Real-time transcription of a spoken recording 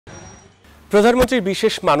প্রধানমন্ত্রীর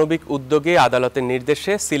বিশেষ মানবিক উদ্যোগে আদালতের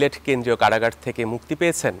নির্দেশে সিলেট কেন্দ্রীয় কারাগার থেকে মুক্তি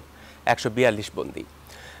পেয়েছেন ১৪২ বন্দী।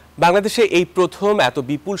 বাংলাদেশে এই প্রথম এত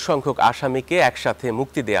বিপুল সংখ্যক আসামিকে একসাথে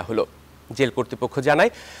মুক্তি দেয়া হলো। জেল কর্তৃপক্ষ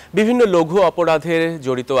জানায়, বিভিন্ন লঘু অপরাধের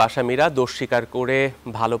জড়িত আসামিরা দোষ স্বীকার করে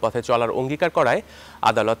ভালো পথে চলার অঙ্গীকার করায়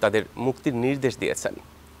আদালত তাদের মুক্তির নির্দেশ দিয়েছেন।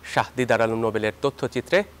 শাহদিদার আলম নোবেলের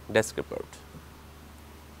তথ্যচিত্রে ডেস্ক রিপোর্ট।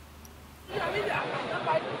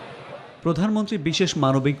 প্রধানমন্ত্রীর বিশেষ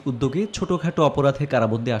মানবিক উদ্যোগে ছোটখাটো অপরাধে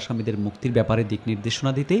কারাবন্দী আসামিদের মুক্তির ব্যাপারে দিক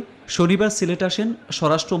নির্দেশনা দিতে শনিবার সিলেট আসেন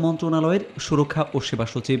স্বরাষ্ট্র মন্ত্রণালয়ের সুরক্ষা ও সেবা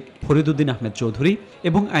সচিব ফরিদুদ্দিন আহমেদ চৌধুরী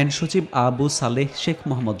এবং আইন সচিব আবু সালেহ শেখ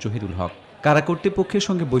মোহাম্মদ জহিরুল হক। কারা কর্তৃপক্ষের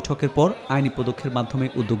সঙ্গে বৈঠকের পর আইনি পদক্ষেপের মাধ্যমে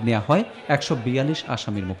উদ্যোগ নেওয়া হয় ১৪২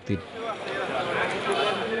 আসামির মুক্তির।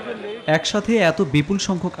 একসাথে এত বিপুল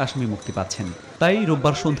সংখ্যক আসামি মুক্তি পাচ্ছেন, তাই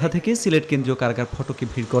রোববার সন্ধ্যা থেকে সিলেট কেন্দ্রীয় কারাগার ফটকে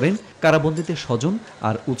ভিড় করেন কারাবন্দীদের স্বজন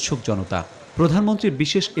আর উৎসুক জনতা। প্রধানমন্ত্রীর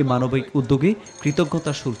বিশেষ এই মানবিক উদ্যোগে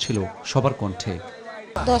কৃতজ্ঞতার সুর ছিল সবার কণ্ঠে।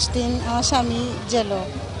 10 দিন আমার স্বামী জেল,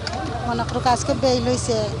 মনে করো আজকে বেইল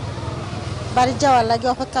হয়েছে, বাড়ি যাওয়ার লাগে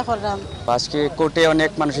অপেক্ষা করলাম। আজকে কোর্টে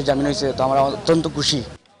অনেক মানুষের জামিন হয়েছে, তো আমরা অত্যন্ত খুশি।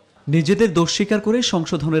 নিজেদের দোষ স্বীকার করে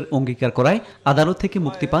সংশোধনের অঙ্গীকার করায় আদালত থেকে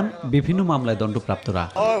মুক্তি পান বিভিন্ন মামলায় দণ্ডপ্রাপ্তরা।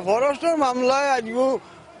 ফরেস্টের মামলায় আজকে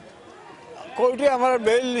কোর্টে আমার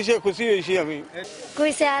বেল দিছে, খুশি হয়েছি আমি।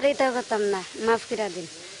 কইছে আর এটা করতাম না, মাফ করে দিন,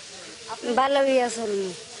 ভালো হইয়া চলমু।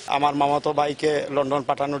 আমার মামাতো ভাইকে লন্ডন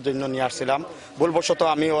পাঠানোর জন্য নিয়ে আসছিলাম, ভুলবশত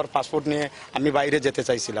আমি ওর পাসপোর্ট নিয়ে আমি বাইরে যেতে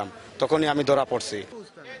চাইছিলাম, তখনই আমি ধরা পড়ছি।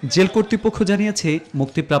 জেল কর্তৃপক্ষ জানিয়েছে,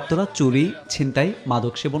 মুক্তিপ্রাপ্তরা চুরি, ছিনতাই,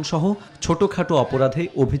 মাদক সেবন সহ ছোটখাটো অপরাধে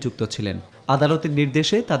অভিযুক্ত ছিলেন। আদালতের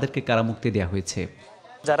নির্দেশে তাদেরকে কারামুক্তি দেওয়া হয়েছে।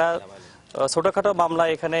 যারা ছোটখাটো মামলা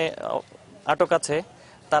এখানে আটক আছে,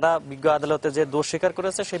 তারা বিজ্ঞ আদালতে যে দোষ স্বীকার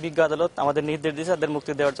করেছে, সেই বিজ্ঞ আদালত আমাদের নির্দেশ দিয়েছে তাদের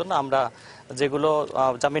মুক্তি দেওয়ার জন্য। আমরা যেগুলো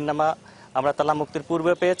জামিননামা আমরা তালা মুক্তির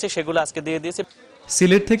পূর্বে পেয়েছি, সেগুলো আজকে দিয়ে দিয়েছি।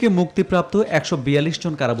 সিলেট থেকে মুক্তিপ্রাপ্ত ১৪২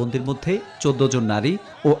 জন কারাবন্দীর মধ্যে ১৪ জন নারী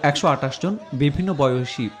ও ১২৮ জন বিভিন্ন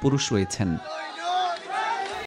বয়সী পুরুষ রয়েছেন।